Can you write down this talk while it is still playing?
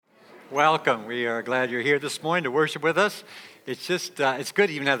Welcome. We are glad you're here this morning to worship with us. It's good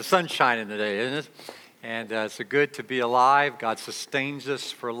to even have the sun shining today, isn't it? And it's good to be alive. God sustains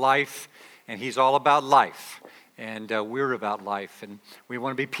us for life, and He's all about life. And we're about life, and we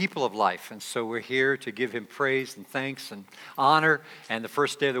want to be people of life. And so we're here to give Him praise and thanks and honor. And the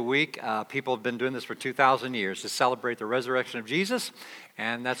first day of the week, people have been doing this for 2,000 years to celebrate the resurrection of Jesus.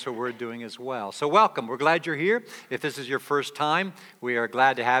 And that's what we're doing as well. So welcome. We're glad you're here. If this is your first time, we are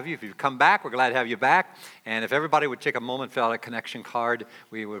glad to have you. If you've come back, we're glad to have you back. And if everybody would take a moment, fill out a connection card,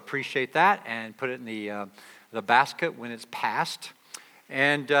 we would appreciate that, and put it in the basket when it's passed.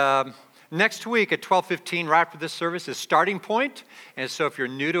 And next week at 12:15, right after this service, is Starting Point. And so if you're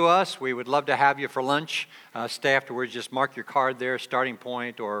new to us, we would love to have you for lunch. Stay afterwards, just mark your card there, Starting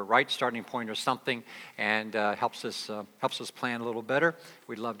Point, or write Starting Point or something, and helps us plan a little better.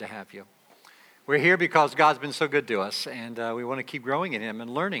 We'd love to have you. We're here because God's been so good to us, and we want to keep growing in Him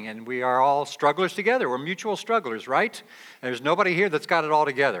and learning. And we are all strugglers together. We're mutual strugglers, right? There's nobody here that's got it all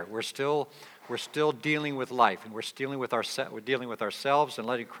together. We're still dealing with life, and we're dealing with ourselves and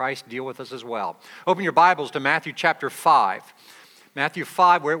letting Christ deal with us as well. Open your Bibles to Matthew chapter 5. Matthew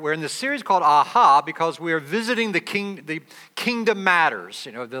 5, we're in this series called Aha, because we are visiting the Kingdom Matters,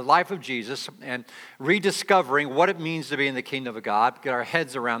 the life of Jesus, and rediscovering what it means to be in the kingdom of God, get our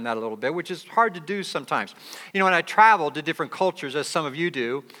heads around that a little bit, which is hard to do sometimes. When I travel to different cultures, as some of you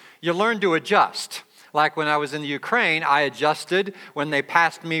do, you learn to adjust. Like when I was in the Ukraine, I adjusted when they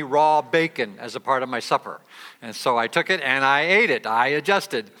passed me raw bacon as a part of my supper. And so I took it and I ate it. I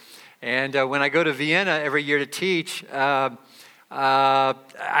adjusted. And when I go to Vienna every year to teach, I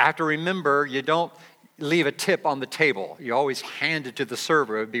have to remember you don't leave a tip on the table. You always hand it to the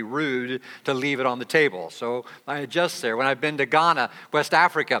server. It would be rude to leave it on the table. So I adjust there. When I've been to Ghana, West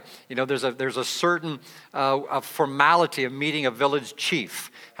Africa, there's a certain formality of meeting a village chief,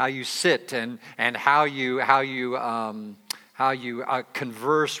 how you sit and how you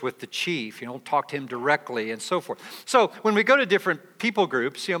converse with the chief. You don't talk to him directly and so forth. So when we go to different people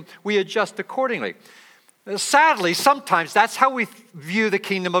groups, we adjust accordingly. Sadly, sometimes that's how we view the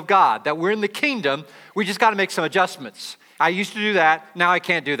kingdom of God, that we're in the kingdom, we just got to make some adjustments. I used to do that, now I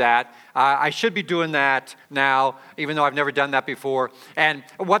can't do that. I should be doing that now, even though I've never done that before. And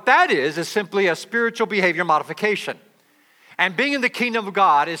what that is simply a spiritual behavior modification. And being in the kingdom of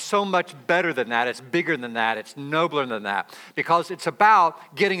God is so much better than that. It's bigger than that. It's nobler than that. Because it's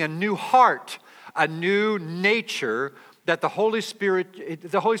about getting a new heart, a new nature, that the Holy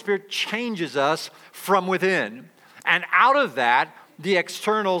Spirit changes us from within. And out of that, the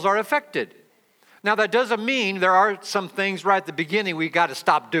externals are affected. Now, that doesn't mean there are some things right at the beginning we got to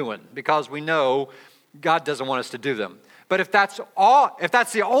stop doing because we know God doesn't want us to do them. But if that's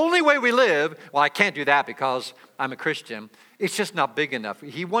the only way we live, well, I can't do that because I'm a Christian, it's just not big enough.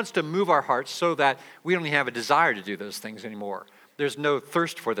 He wants to move our hearts so that we don't even have a desire to do those things anymore. There's no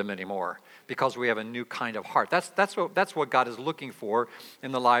thirst for them anymore because we have a new kind of heart. That's what God is looking for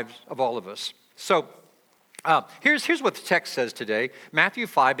in the lives of all of us. So here's what the text says today, Matthew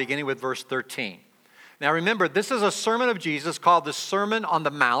 5, beginning with verse 13. Now remember, this is a sermon of Jesus called the Sermon on the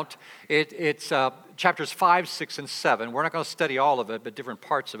Mount. It's chapters 5, 6, and 7. We're not going to study all of it, but different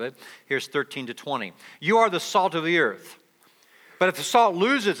parts of it. Here's 13 to 20. You are the salt of the earth. But if the salt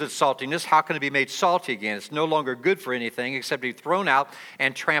loses its saltiness, how can it be made salty again? It's no longer good for anything except to be thrown out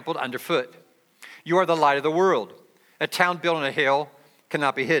and trampled underfoot. You are the light of the world. A town built on a hill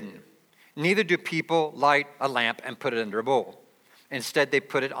cannot be hidden. Neither do people light a lamp and put it under a bowl. Instead, they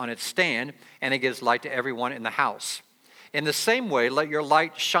put it on its stand, and it gives light to everyone in the house. In the same way, let your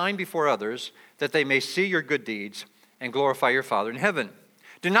light shine before others, that they may see your good deeds and glorify your Father in heaven.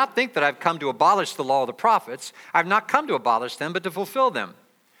 Do not think that I've come to abolish the law of the prophets. I've not come to abolish them, but to fulfill them.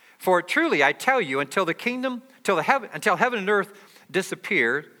 For truly, I tell you, until heaven and earth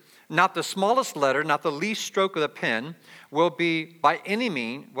disappear, not the smallest letter, not the least stroke of the pen will by any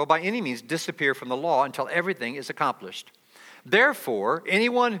means disappear from the law until everything is accomplished. Therefore,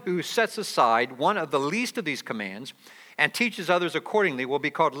 anyone who sets aside one of the least of these commands and teaches others accordingly will be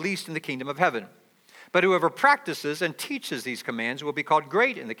called least in the kingdom of heaven. But whoever practices and teaches these commands will be called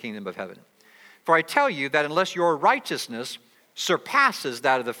great in the kingdom of heaven. For I tell you that unless your righteousness surpasses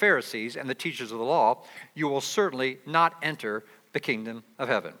that of the Pharisees and the teachers of the law, you will certainly not enter the kingdom of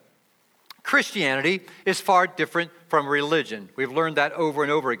heaven. Christianity is far different from religion. We've learned that over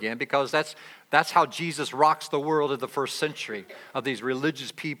and over again because that's how Jesus rocks the world of the first century, of these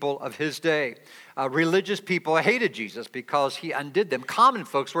religious people of his day. Religious people hated Jesus because he undid them. Common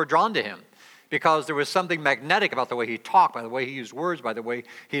folks were drawn to him because there was something magnetic about the way he talked, by the way he used words, by the way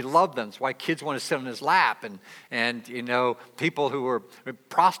he loved them. That's why kids want to sit on his lap, and people who were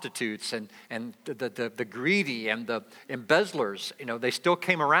prostitutes and the greedy and the embezzlers, they still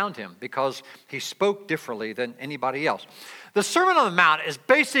came around him because he spoke differently than anybody else. The Sermon on the Mount is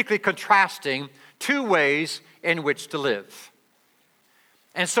basically contrasting two ways in which to live.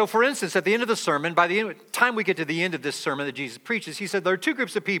 And so, for instance, at the end of the sermon, by the time we get to the end of this sermon that Jesus preaches, he said there are two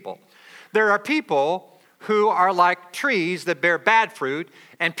groups of people. There are people who are like trees that bear bad fruit,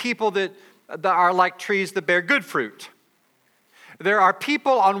 and people that are like trees that bear good fruit. There are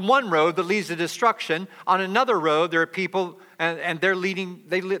people on one road that leads to destruction. On another road, there are people, and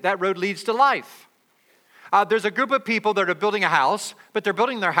that road leads to life. There's a group of people that are building a house, but they're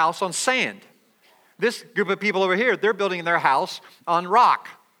building their house on sand. This group of people over here, they're building their house on rock.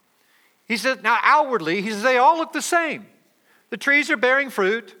 He says, now outwardly, they all look the same. The trees are bearing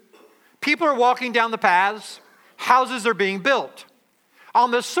fruit. People are walking down the paths. Houses are being built.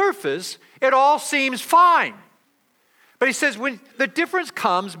 On the surface, it all seems fine. But he says when the difference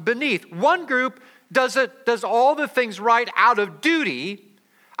comes beneath. One group does all the things right out of duty.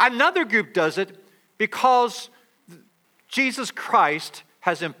 Another group does it because Jesus Christ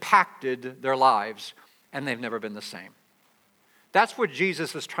has impacted their lives, and they've never been the same. That's what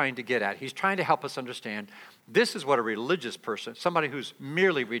Jesus is trying to get at. He's trying to help us understand this is what a religious person, somebody who's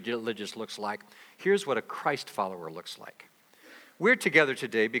merely religious, looks like. Here's what a Christ follower looks like. We're together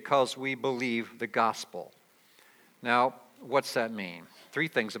today because we believe the gospel. Now, what's that mean? Three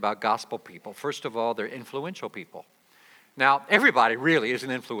things about gospel people. First of all, they're influential people. Now, everybody really is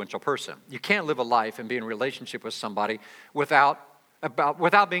an influential person. You can't live a life and be in a relationship with somebody without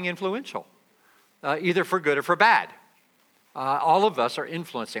being influential, either for good or for bad. All of us are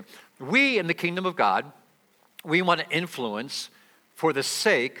influencing. We in the kingdom of God, we want to influence for the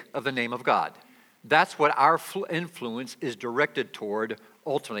sake of the name of God. That's what our influence is directed toward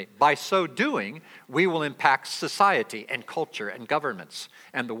ultimately. By so doing, we will impact society and culture and governments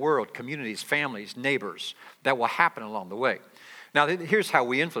and the world, communities, families, neighbors. That will happen along the way. Now, here's how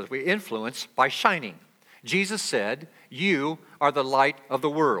we influence. We influence by shining. Jesus said, you are the light of the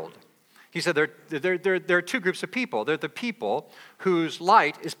world. He said there are two groups of people. They're the people whose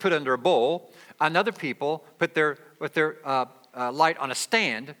light is put under a bowl. Another people put their light on a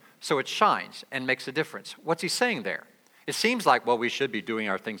stand so it shines and makes a difference. What's he saying there? It seems like, well, we should be doing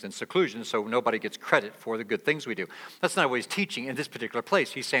our things in seclusion so nobody gets credit for the good things we do. That's not what he's teaching in this particular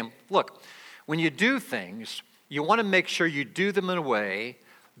place. He's saying, look, when you do things, you want to make sure you do them in a way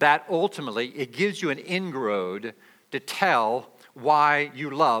that ultimately it gives you an inroad to tell why you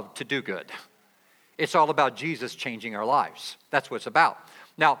love to do good. It's all about Jesus changing our lives. That's what it's about.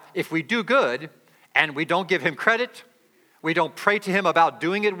 Now, if we do good and we don't give him credit, we don't pray to him about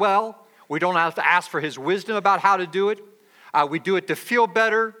doing it well, we don't have to ask for his wisdom about how to do it, we do it to feel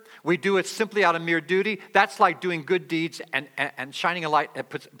better, we do it simply out of mere duty, that's like doing good deeds and shining a light that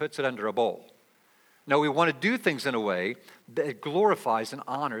puts it under a bowl. No, we want to do things in a way that glorifies and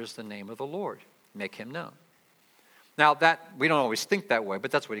honors the name of the Lord, make him known. Now, that we don't always think that way, but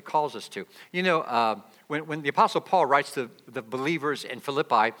that's what he calls us to. When the Apostle Paul writes to the believers in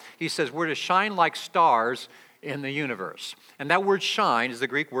Philippi, he says, we're to shine like stars in the universe. And that word shine is the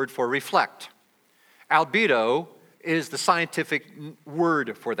Greek word for reflect. Albedo is the scientific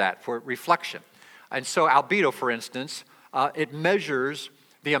word for that, for reflection. And so albedo, for instance, it measures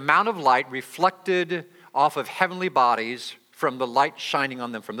the amount of light reflected off of heavenly bodies from the light shining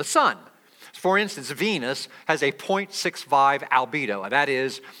on them from the sun. For instance, Venus has a 0.65 albedo. That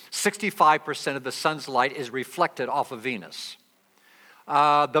is, 65% of the sun's light is reflected off of Venus.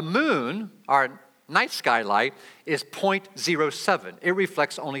 The moon, our night sky light, is 0.07. It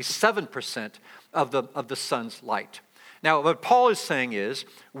reflects only 7% of the sun's light. Now, what Paul is saying is,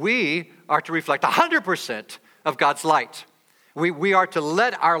 we are to reflect 100% of God's light. We are to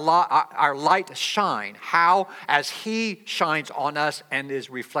let our light shine. How? As he shines on us and is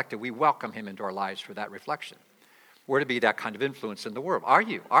reflected. We welcome him into our lives for that reflection. We're to be that kind of influence in the world. Are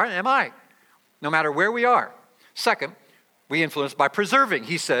you? Am I? No matter where we are. Second, we influence by preserving.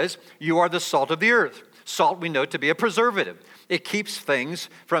 He says, you are the salt of the earth. Salt we know to be a preservative. It keeps things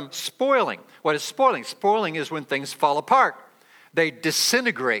from spoiling. What is spoiling? Spoiling is when things fall apart. They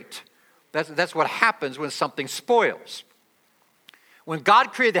disintegrate. That's what happens when something spoils. When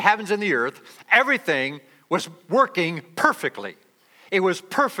God created the heavens and the earth, everything was working perfectly. It was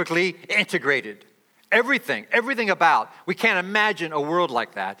perfectly integrated. Everything about. We can't imagine a world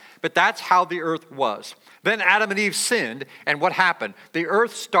like that, but that's how the earth was. Then Adam and Eve sinned, and what happened? The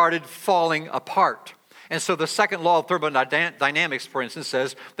earth started falling apart. And so the second law of thermodynamics, for instance,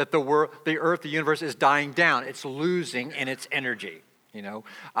 says that the earth, the universe is dying down. It's losing in its energy.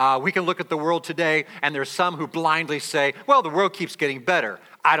 We can look at the world today, and there's some who blindly say, well, the world keeps getting better.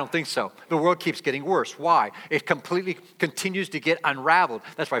 I don't think so. The world keeps getting worse. Why? It completely continues to get unraveled.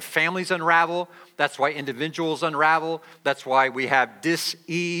 That's why families unravel. That's why individuals unravel. That's why we have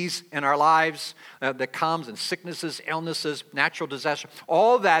dis-ease in our lives that comes, and sicknesses, illnesses, natural disaster.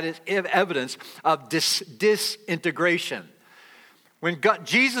 All that is evidence of disintegration. When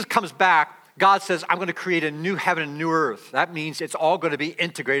Jesus comes back, God says, I'm going to create a new heaven and new earth. That means it's all going to be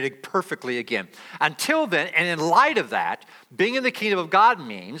integrated perfectly again. Until then, and in light of that, being in the kingdom of God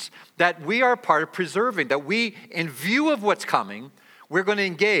means that we are part of preserving, that we, in view of what's coming, we're going to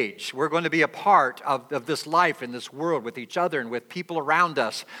engage. We're going to be a part of this life in this world with each other and with people around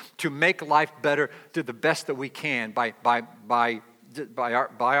us to make life better to the best that we can by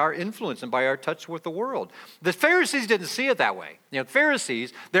our influence and by our touch with the world. The Pharisees didn't see it that way.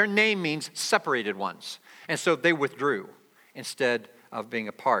 Pharisees, their name means separated ones. And so they withdrew instead of being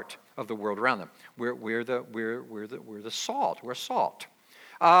a part of the world around them. We're the salt. We're salt.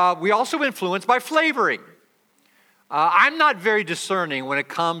 We also influence by flavoring. I'm not very discerning when it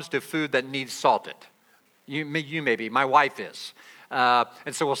comes to food that needs salted. You may be. My wife is.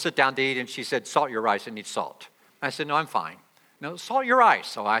 And so we'll sit down to eat, and she said, salt your rice, it needs salt. I said, no, I'm fine. No, salt your rice.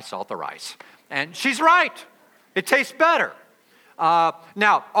 So I salt the rice. And she's right. It tastes better.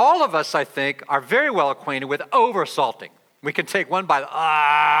 Now, all of us, I think, are very well acquainted with over-salting. We can take one bite.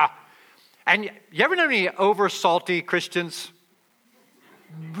 And you ever know any over-salty Christians?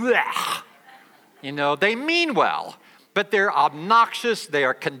 Blech. They mean well, but they're obnoxious. They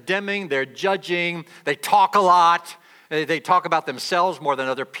are condemning. They're judging. They talk a lot. They talk about themselves more than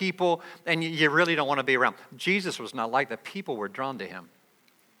other people, and you really don't want to be around. Jesus was not like that. People were drawn to him.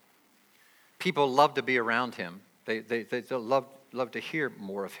 People loved to be around him. They loved to hear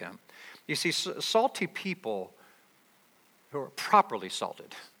more of him. You see, salty people who are properly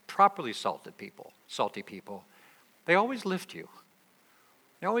salted people, salty people, they always lift you.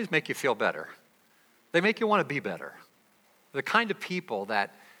 They always make you feel better. They make you want to be better. The kind of people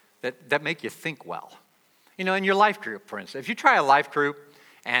that make you think well. In your life group, for instance, if you try a life group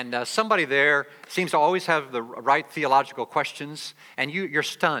and somebody there seems to always have the right theological questions, and you're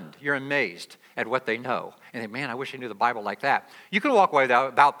stunned, you're amazed at what they know, and think, man, I wish I knew the Bible like that. You can walk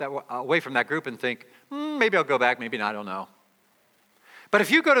away from that group and think, maybe I'll go back, maybe not, I don't know. But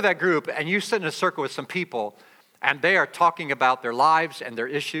if you go to that group and you sit in a circle with some people, and they are talking about their lives and their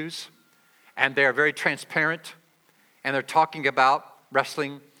issues, and they are very transparent, and they're talking about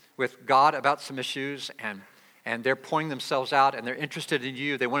wrestling with God about some issues, and they're pointing themselves out, and they're interested in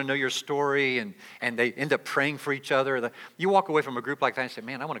you. They want to know your story, and they end up praying for each other. You walk away from a group like that and say,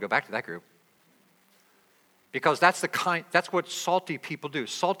 man, I want to go back to that group. Because that's what salty people do.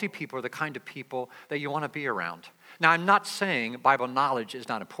 Salty people are the kind of people that you want to be around. Now, I'm not saying Bible knowledge is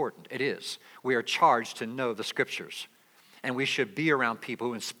not important. It is. We are charged to know the Scriptures. And we should be around people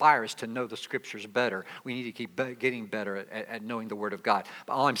who inspire us to know the Scriptures better. We need to keep getting better at knowing the Word of God.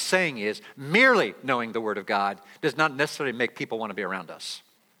 But all I'm saying is, merely knowing the Word of God does not necessarily make people want to be around us.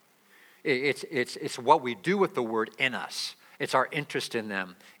 It's what we do with the Word in us. It's our interest in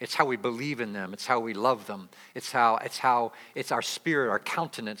them. It's how we believe in them. It's how we love them. It's our spirit, our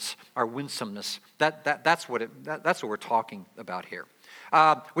countenance, our winsomeness. That's what we're talking about here.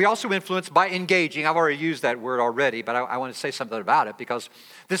 We also influence by engaging. I've already used that word already, but I want to say something about it because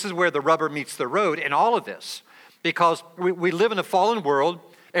this is where the rubber meets the road in all of this. Because we live in a fallen world.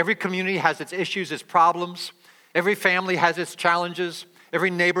 Every community has its issues, its problems. Every family has its challenges. Every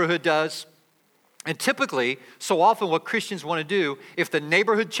neighborhood does. And typically, so often what Christians want to do, if the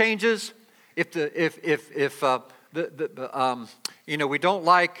neighborhood changes, if we don't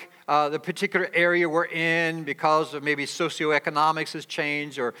like the particular area we're in because of maybe socioeconomics has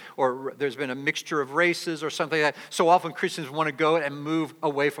changed or there's been a mixture of races or something like that. So often Christians want to go and move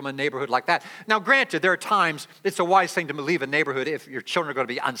away from a neighborhood like that. Now, granted, there are times it's a wise thing to leave a neighborhood if your children are going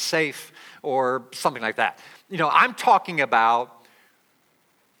to be unsafe or something like that. I'm talking about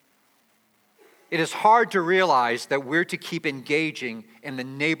it is hard to realize that we're to keep engaging in the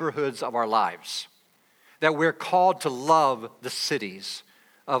neighborhoods of our lives, that we're called to love the cities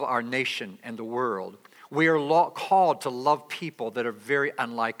of our nation and the world. We are called to love people that are very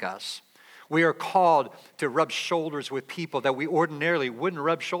unlike us. We are called to rub shoulders with people that we ordinarily wouldn't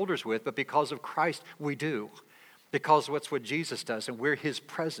rub shoulders with, but because of Christ, we do. Because that's what Jesus does, and we're his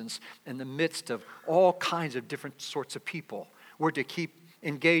presence in the midst of all kinds of different sorts of people. We're to keep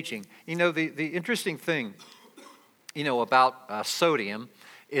engaging. The interesting thing, about sodium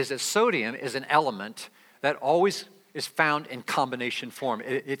is that sodium is an element that always is found in combination form.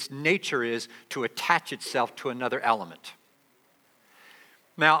 Its nature is to attach itself to another element.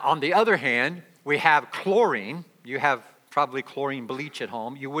 Now, on the other hand, we have chlorine. You have probably chlorine bleach at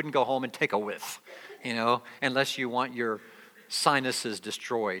home. You wouldn't go home and take a whiff, unless you want your sinuses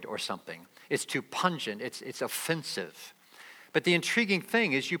destroyed or something. It's too pungent. It's offensive. But the intriguing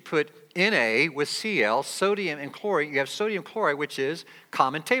thing is you put Na with Cl, sodium and chloride. You have sodium chloride, which is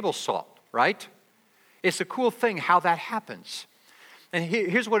common table salt, right? It's a cool thing how that happens. And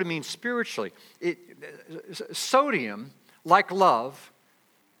here's what it means spiritually. Sodium, like love,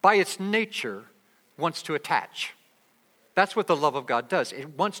 by its nature, wants to attach. That's what the love of God does.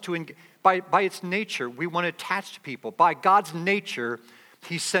 It wants to, by its nature, we want to attach to people. By God's nature,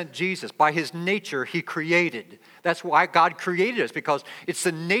 He sent Jesus. By His nature, He created. That's why God created us, because it's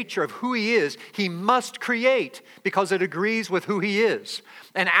the nature of who He is. He must create because it agrees with who He is.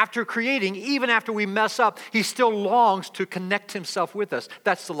 And after creating, even after we mess up, He still longs to connect Himself with us.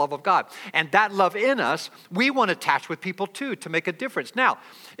 That's the love of God. And that love in us, we want to attach with people too, to make a difference. Now,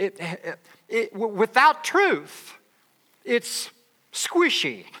 without truth, it's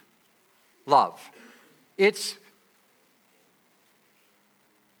squishy love. It's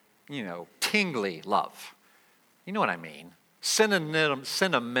tingly love. You know what I mean?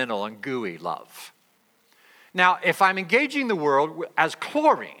 Sentimental and gooey love. Now, if I'm engaging the world as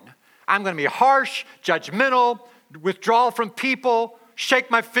chlorine, I'm going to be harsh, judgmental, withdraw from people,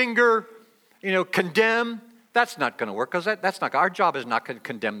 shake my finger, condemn. That's not going to work, because that's not. Our job is not to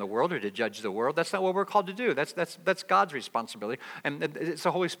condemn the world or to judge the world. That's not what we're called to do. That's God's responsibility, and it's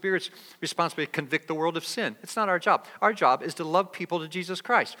the Holy Spirit's responsibility to convict the world of sin. It's not our job. Our job is to love people to Jesus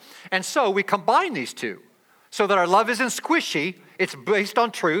Christ, and so we combine these two, so that our love isn't squishy. It's based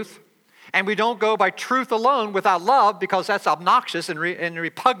on truth, and we don't go by truth alone without love, because that's obnoxious and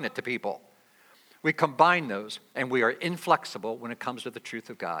repugnant to people. We combine those, and we are inflexible when it comes to the truth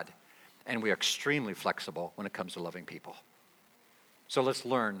of God. And we are extremely flexible when it comes to loving people. So let's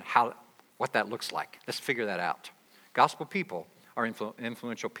learn what that looks like. Let's figure that out. Gospel people are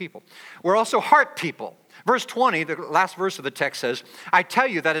influential people. We're also heart people. Verse 20, the last verse of the text says, I tell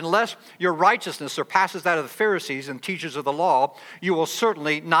you that unless your righteousness surpasses that of the Pharisees and teachers of the law, you will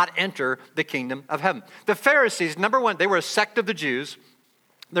certainly not enter the kingdom of heaven. The Pharisees, number one, they were a sect of the Jews.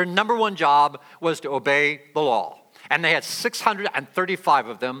 Their number one job was to obey the law. And they had 635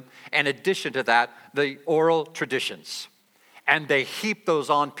 of them. In addition to that, the oral traditions. And they heaped those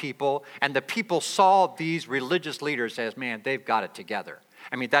on people. And the people saw these religious leaders as, man, they've got it together.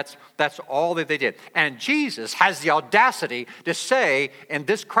 I mean, that's all that they did. And Jesus has the audacity to say in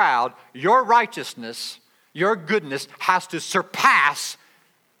this crowd, your righteousness, your goodness has to surpass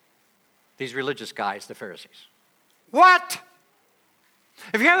these religious guys, the Pharisees. What?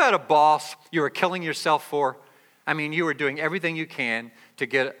 If you ever had a boss you were killing yourself for, you were doing everything you can to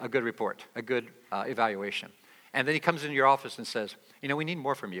get a good report, a good evaluation. And then he comes into your office and says, we need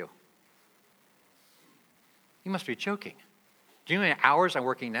more from you. You must be joking. Do you know how many hours I'm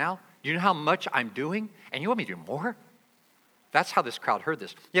working now? Do you know how much I'm doing? And you want me to do more? That's how this crowd heard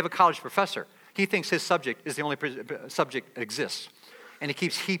this. You have a college professor. He thinks his subject is the only subject that exists. And he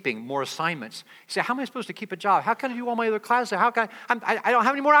keeps heaping more assignments. He said, how am I supposed to keep a job? How can I do all my other classes? How can I don't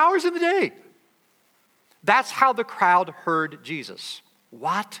have any more hours in the day. That's how the crowd heard Jesus.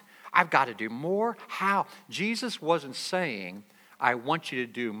 What? I've got to do more? How? Jesus wasn't saying, I want you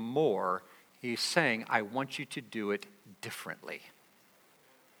to do more. He's saying, I want you to do it differently.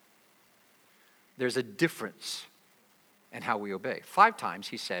 There's a difference in how we obey. 5 times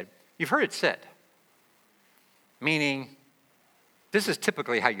he said, you've heard it said. Meaning, this is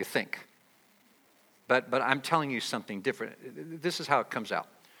typically how you think. But I'm telling you something different. This is how it comes out.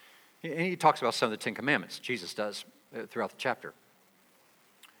 And he talks about some of the 10 Commandments. Jesus does throughout the chapter.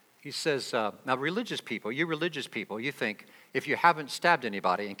 He says, now religious people, you think if you haven't stabbed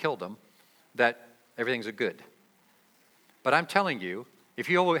anybody and killed them, that everything's a good. But I'm telling you, if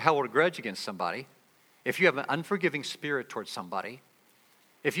you hold a grudge against somebody, if you have an unforgiving spirit towards somebody,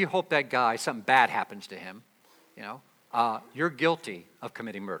 if you hope that guy, something bad happens to him, you're guilty of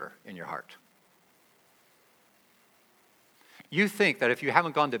committing murder in your heart. You think that if you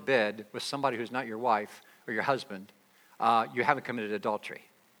haven't gone to bed with somebody who's not your wife or your husband, you haven't committed adultery.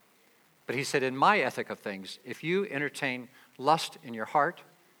 But he said, in my ethic of things, if you entertain lust in your heart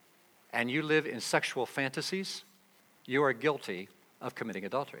and you live in sexual fantasies, you are guilty of committing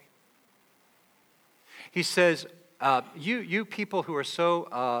adultery. He says, you people who are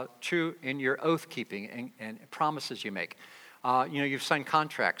so true in your oath keeping and promises you make, you've signed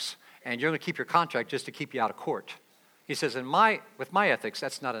contracts and you're going to keep your contract just to keep you out of court. He says, with my ethics,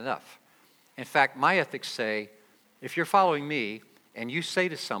 that's not enough. In fact, my ethics say, if you're following me and you say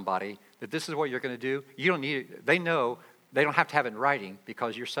to somebody that this is what you're going to do, you don't need it. They know they don't have to have it in writing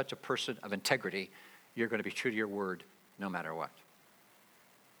because you're such a person of integrity. You're going to be true to your word no matter what.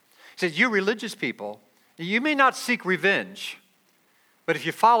 He says, you religious people, you may not seek revenge, but if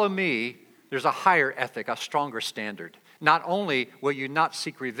you follow me, there's a higher ethic, a stronger standard. Not only will you not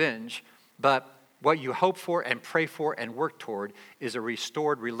seek revenge, but what you hope for and pray for and work toward is a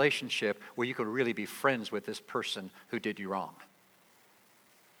restored relationship where you can really be friends with this person who did you wrong.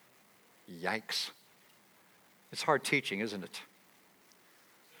 Yikes. It's hard teaching, isn't it?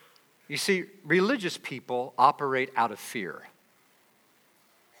 You see, religious people operate out of fear.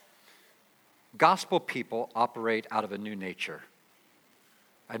 Gospel people operate out of a new nature,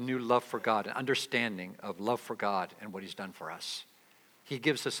 a new love for God, an understanding of love for God and what he's done for us. He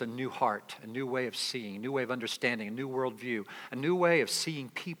gives us a new heart, a new way of seeing, a new way of understanding, a new worldview, a new way of seeing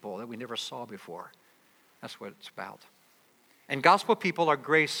people that we never saw before. That's what it's about. And gospel people are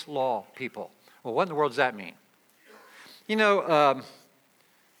grace law people. Well, what in the world does that mean? You know,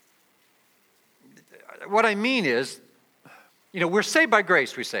 what I mean is, we're saved by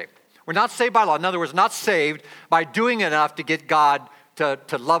grace, we say. We're not saved by law. In other words, not saved by doing enough to get God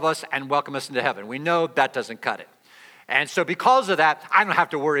to love us and welcome us into heaven. We know that doesn't cut it. And so because of that, I don't have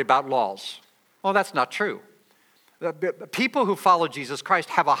to worry about laws. Well, that's not true. The people who follow Jesus Christ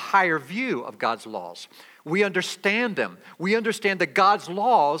have a higher view of God's laws. We understand them. We understand that God's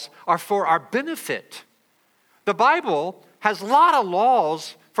laws are for our benefit. The Bible has a lot of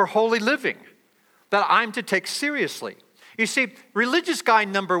laws for holy living that I'm to take seriously. You see, religious guy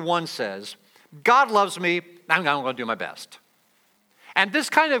number 1 says, God loves me, I'm going to do my best. And this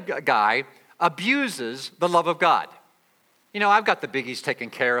kind of guy abuses the love of God. I've got the biggies taken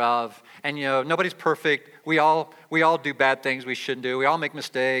care of, and nobody's perfect. We all do bad things we shouldn't do. We all make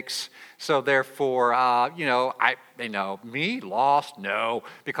mistakes. So therefore, me lost? No,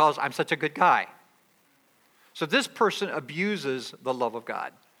 because I'm such a good guy. So this person abuses the love of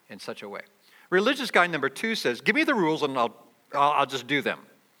God in such a way. Religious guy number 2 says, give me the rules and I'll just do them.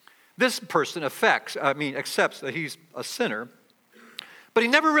 This person accepts that he's a sinner, but he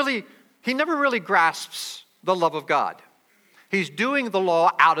never really grasps the love of God. He's doing the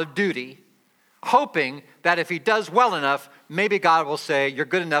law out of duty, hoping that if he does well enough, maybe God will say, you're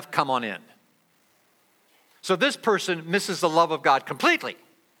good enough, come on in. So this person misses the love of God completely.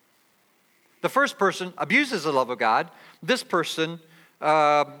 The first person abuses the love of God. This person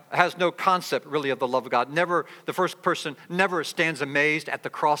has no concept really of the love of God. The first person never stands amazed at the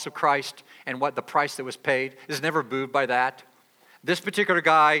cross of Christ and what the price that was paid, is never moved by that. This particular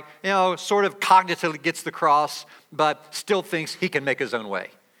guy, sort of cognitively gets the cross, but still thinks he can make his own way.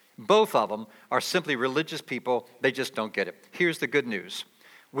 Both of them are simply religious people. They just don't get it. Here's the good news.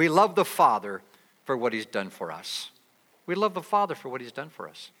 We love the Father for what he's done for us. We love the Father for what he's done for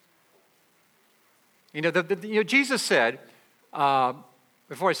us. Jesus said,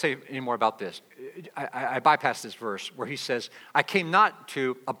 before I say any more about this, I bypass this verse where he says, I came not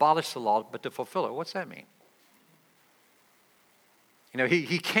to abolish the law, but to fulfill it. What's that mean?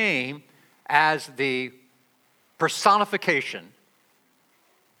 He came as the personification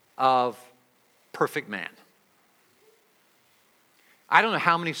of perfect man. I don't know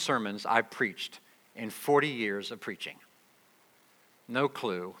how many sermons I've preached in 40 years of preaching. No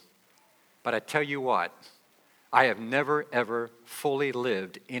clue. But I tell you what, I have never, ever fully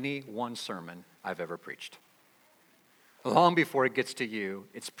lived any one sermon I've ever preached. Long before it gets to you,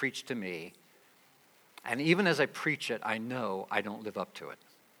 it's preached to me. And even as I preach it, I know I don't live up to it.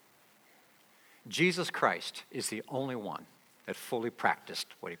 Jesus Christ is the only one that fully practiced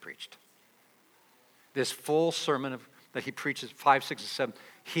what he preached. This full sermon that he preaches, 5, 6, and 7,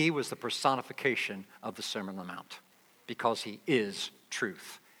 he was the personification of the Sermon on the Mount because he is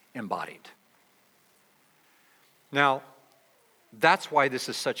truth embodied. Now, that's why this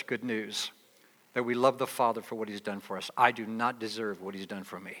is such good news, that we love the Father for what he's done for us. I do not deserve what he's done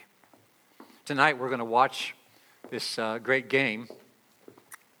for me. Tonight, we're going to watch this great game,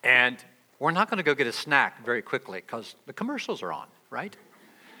 and we're not going to go get a snack very quickly because the commercials are on, right?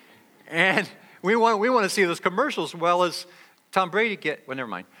 And we want to see those commercials well as Tom Brady well, never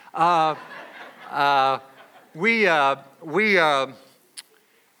mind.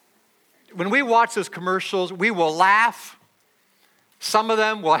 When we watch those commercials, we will laugh. Some of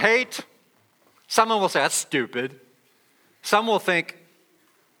them will hate. Some of them will say, that's stupid. Some will think,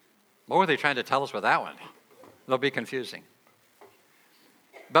 what were they trying to tell us with that one? It'll be confusing.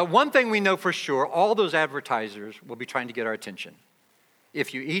 But one thing we know for sure, all those advertisers will be trying to get our attention.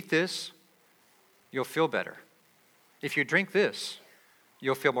 If you eat this, you'll feel better. If you drink this,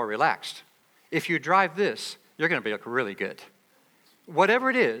 you'll feel more relaxed. if you drive this, you're going to look really good. Whatever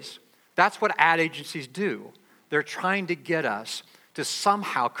it is, that's what ad agencies do. They're trying to get us to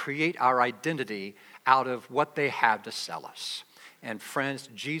somehow create our identity out of what they have to sell us. And friends,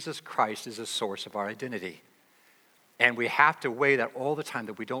 Jesus Christ is the source of our identity. And we have to weigh that all the time,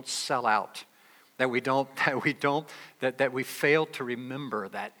 that we don't sell out, that we fail to remember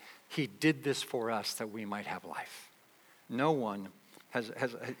that he did this for us that we might have life. No one has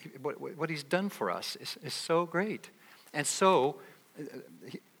what he's done for us is so great. And so,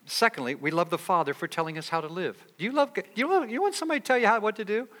 secondly, we love the Father for telling us how to live. Do you want somebody to tell you what to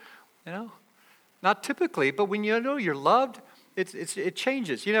do? You know, not typically, but when you know you're loved, it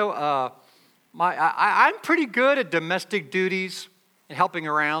changes. You know, I'm pretty good at domestic duties and helping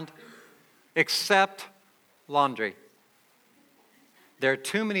around, except laundry. There are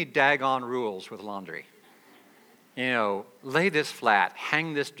too many daggone rules with laundry. You know, lay this flat,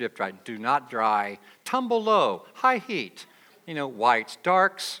 hang this drip dry, do not dry, tumble low, high heat. You know, whites,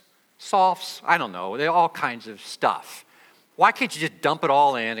 darks, softs, I don't know, they're all kinds of stuff. Why can't you just dump it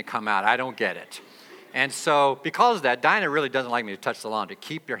all in and come out? I don't get it. And so because of that, Dinah really doesn't like me to touch the laundry.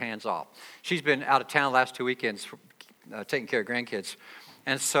 Keep your hands off. She's been out of town the last 2 weekends taking care of grandkids.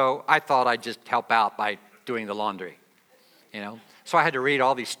 And so I thought I'd just help out by doing the laundry, you know. So I had to read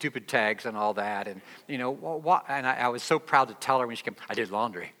all these stupid tags and all that. And, you know, and I was so proud to tell her when she came, I did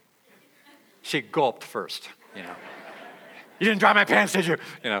laundry. She gulped first, you know. You didn't dry my pants, did you?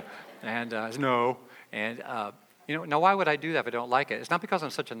 You know, and no. And, you know, now why would I do that if I don't like it? It's not because I'm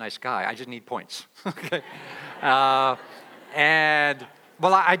such a nice guy. I just need points, okay? And,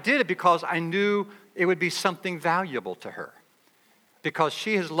 well, I did it because I knew it would be something valuable to her. Because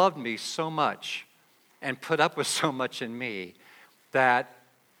she has loved me so much and put up with so much in me that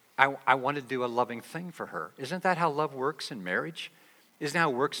I want to do a loving thing for her. Isn't that how love works in marriage? Isn't that how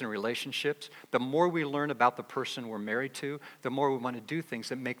it works in relationships? The more we learn about the person we're married to, the more we want to do things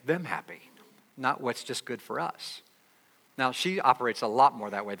that make them happy, not what's just good for us. Now, she operates a lot more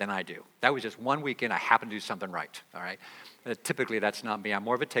that way than I do. That was just one weekend I happened to do something right, all right? Typically, that's not me. I'm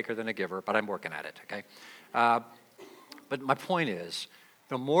more of a taker than a giver, but I'm working at it, okay? But my point is,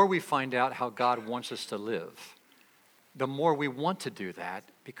 the more we find out how God wants us to live, the more we want to do that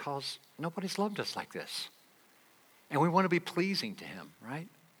because nobody's loved us like this. And we want to be pleasing to him, right?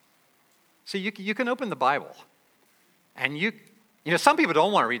 So you can open the Bible. And you know, some people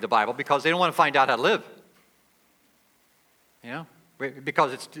don't want to read the Bible because they don't want to find out how to live. You know,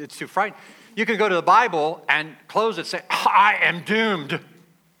 because it's too frightening. You can go to the Bible and close it and say, I am doomed.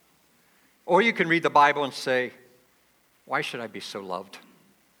 Or you can read the Bible and say, why should I be so loved?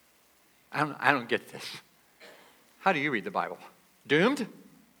 I don't get this. How do you read the Bible? Doomed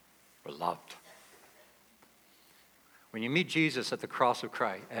or loved? When you meet Jesus at the cross of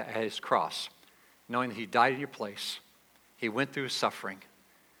Christ, at his cross, knowing that he died in your place, he went through suffering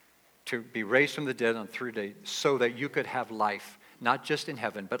to be raised from the dead on the third day so that you could have life, not just in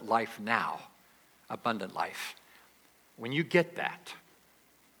heaven, but life now, abundant life. When you get that,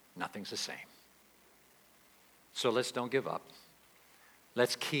 nothing's the same. So let's don't give up.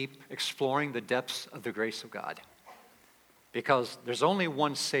 Let's keep exploring the depths of the grace of God. Because there's only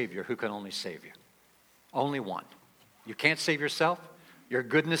one Savior who can only save you. Only one. You can't save yourself. Your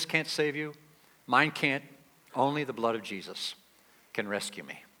goodness can't save you. Mine can't. Only the blood of Jesus can rescue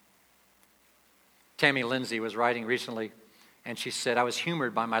me. Tammy Lindsay was writing recently, and she said, I was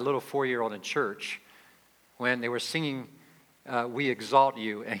humored by my little 4-year-old in church when they were singing, We Exalt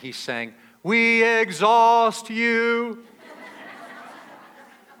You, and he sang, We exhaust you.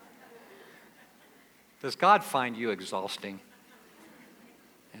 Does God find you exhausting?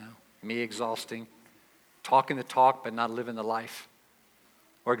 You know, me exhausting? Talking the talk but not living the life?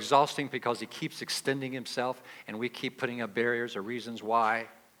 Or exhausting because he keeps extending himself and we keep putting up barriers or reasons why?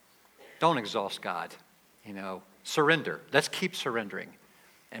 Don't exhaust God. You know, surrender. Let's keep surrendering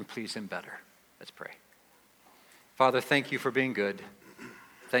and please him better. Let's pray. Father, thank you for being good.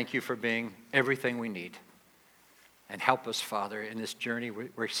 Thank you for being everything we need. And help us, Father, in this journey.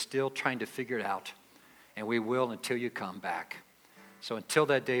 We're still trying to figure it out. And we will until you come back. So until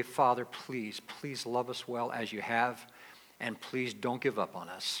that day, Father, please love us well as you have. And please don't give up on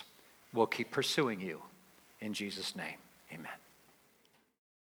us. We'll keep pursuing you. In Jesus' name, amen.